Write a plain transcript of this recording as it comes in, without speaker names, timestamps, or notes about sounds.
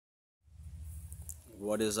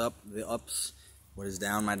What is up, the ups? What is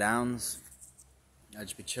down, my downs? I'd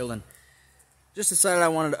just be chilling. Just decided I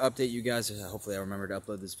wanted to update you guys. Hopefully I remember to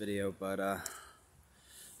upload this video, but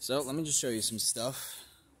so let me just show you some stuff.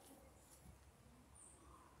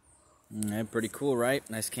 Pretty cool, right?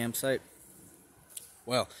 Nice campsite.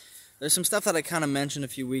 Well, there's some stuff that I kind of mentioned a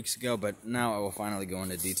few weeks ago, but now I will finally go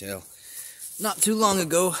into detail. Not too long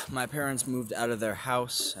ago, my parents moved out of their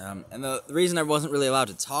house, and the reason I wasn't really allowed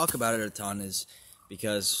to talk about it a ton is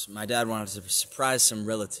because my dad wanted to surprise some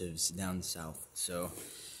relatives down south, so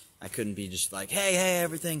I couldn't be just like, hey,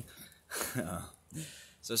 everything.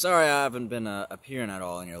 So sorry I haven't been appearing at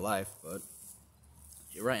all in your life, but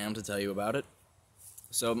here I am to tell you about it.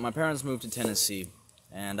 So my parents moved to Tennessee,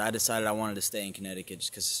 and I decided I wanted to stay in Connecticut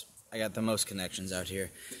just because I got the most connections out here.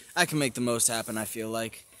 I can make the most happen, I feel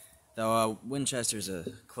like. Though Winchester's a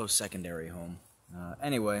close secondary home.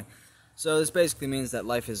 Anyway, so this basically means that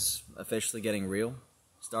life is officially getting real.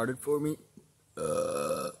 Started for me.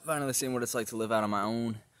 Finally seeing what it's like to live out on my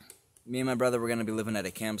own. Me and my brother were going to be living at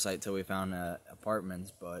a campsite till we found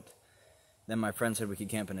apartments, but then my friend said we could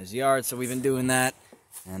camp in his yard, so we've been doing that,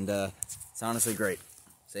 and it's honestly great.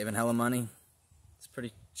 Saving hella money. It's a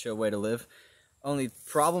pretty chill way to live. Only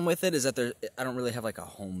problem with it is that I don't really have like a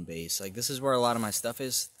home base. Like, this is where a lot of my stuff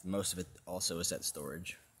is. Most of it also is at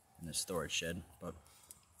storage, in a storage shed. But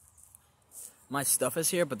my stuff is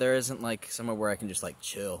here, but there isn't like somewhere where I can just like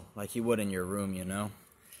chill, like you would in your room, you know?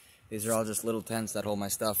 These are all just little tents that hold my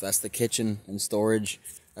stuff. That's the kitchen and storage.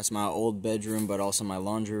 That's my old bedroom, but also my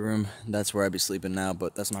laundry room. That's where I'd be sleeping now,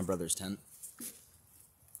 but that's my brother's tent.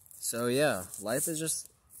 So yeah, life is just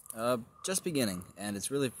beginning, and it's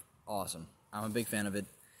really awesome. I'm a big fan of it.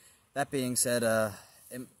 That being said,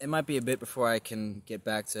 it might be a bit before I can get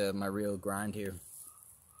back to my real grind here.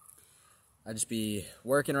 I just be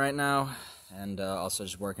working right now, and also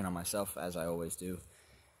just working on myself, as I always do.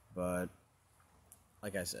 But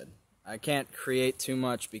like I said, I can't create too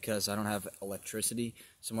much because I don't have electricity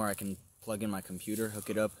somewhere I can plug in my computer, hook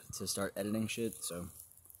it up to start editing shit, so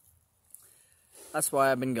that's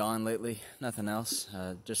why I've been gone lately. Nothing else.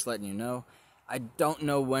 Just letting you know. I don't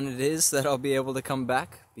know when it is that I'll be able to come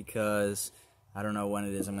back, because I don't know when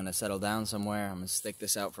it is I'm going to settle down somewhere. I'm going to stick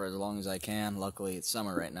this out for as long as I can. Luckily, it's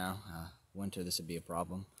summer right now. Winter, this would be a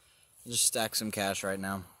problem. I'll just stack some cash right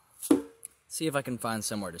now. See if I can find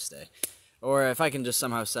somewhere to stay. Or if I can just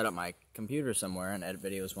somehow set up my computer somewhere and edit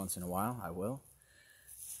videos once in a while, I will.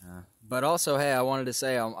 But also, hey, I wanted to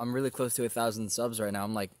say I'm really close to 1,000 subs right now.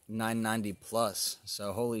 I'm like 990 plus.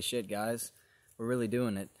 So holy shit, guys. We're really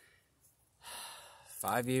doing it.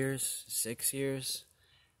 5 years, 6 years,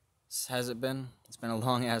 has it been? It's been a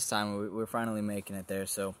long ass time. We're finally making it there.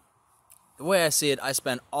 So the way I see it, I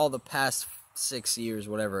spent all the past 6 years,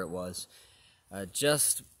 whatever it was,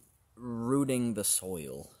 just rooting the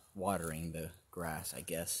soil, watering the grass, I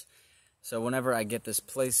guess. So whenever I get this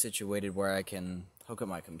place situated where I can hook up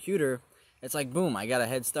my computer, it's like, boom, I got a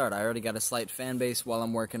head start. I already got a slight fan base while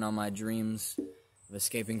I'm working on my dreams of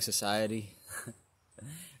escaping society.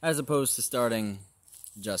 As opposed to starting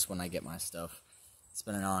just when I get my stuff. It's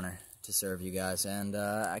been an honor to serve you guys, and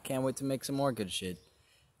I can't wait to make some more good shit.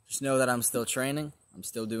 Just know that I'm still training, I'm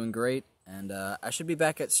still doing great, and I should be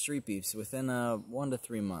back at Street Beefs within 1 to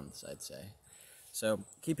 3 months, I'd say. So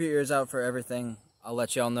keep your ears out for everything. I'll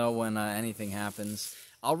let y'all know when anything happens.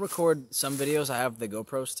 I'll record some videos. I have the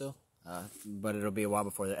GoPro still, but it'll be a while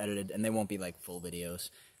before they're edited, and they won't be like full videos.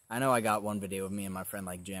 I know I got one video of me and my friend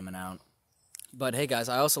like jamming out. But hey guys,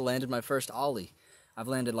 I also landed my first ollie. I've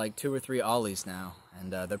landed like 2 or 3 ollies now,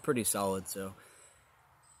 and they're pretty solid, so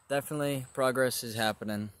definitely progress is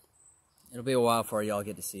happening. It'll be a while before y'all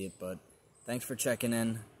get to see it, but thanks for checking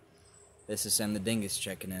in. This is Sam the Dingus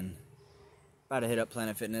checking in. About to hit up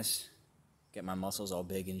Planet Fitness, get my muscles all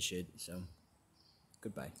big and shit, so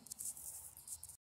goodbye.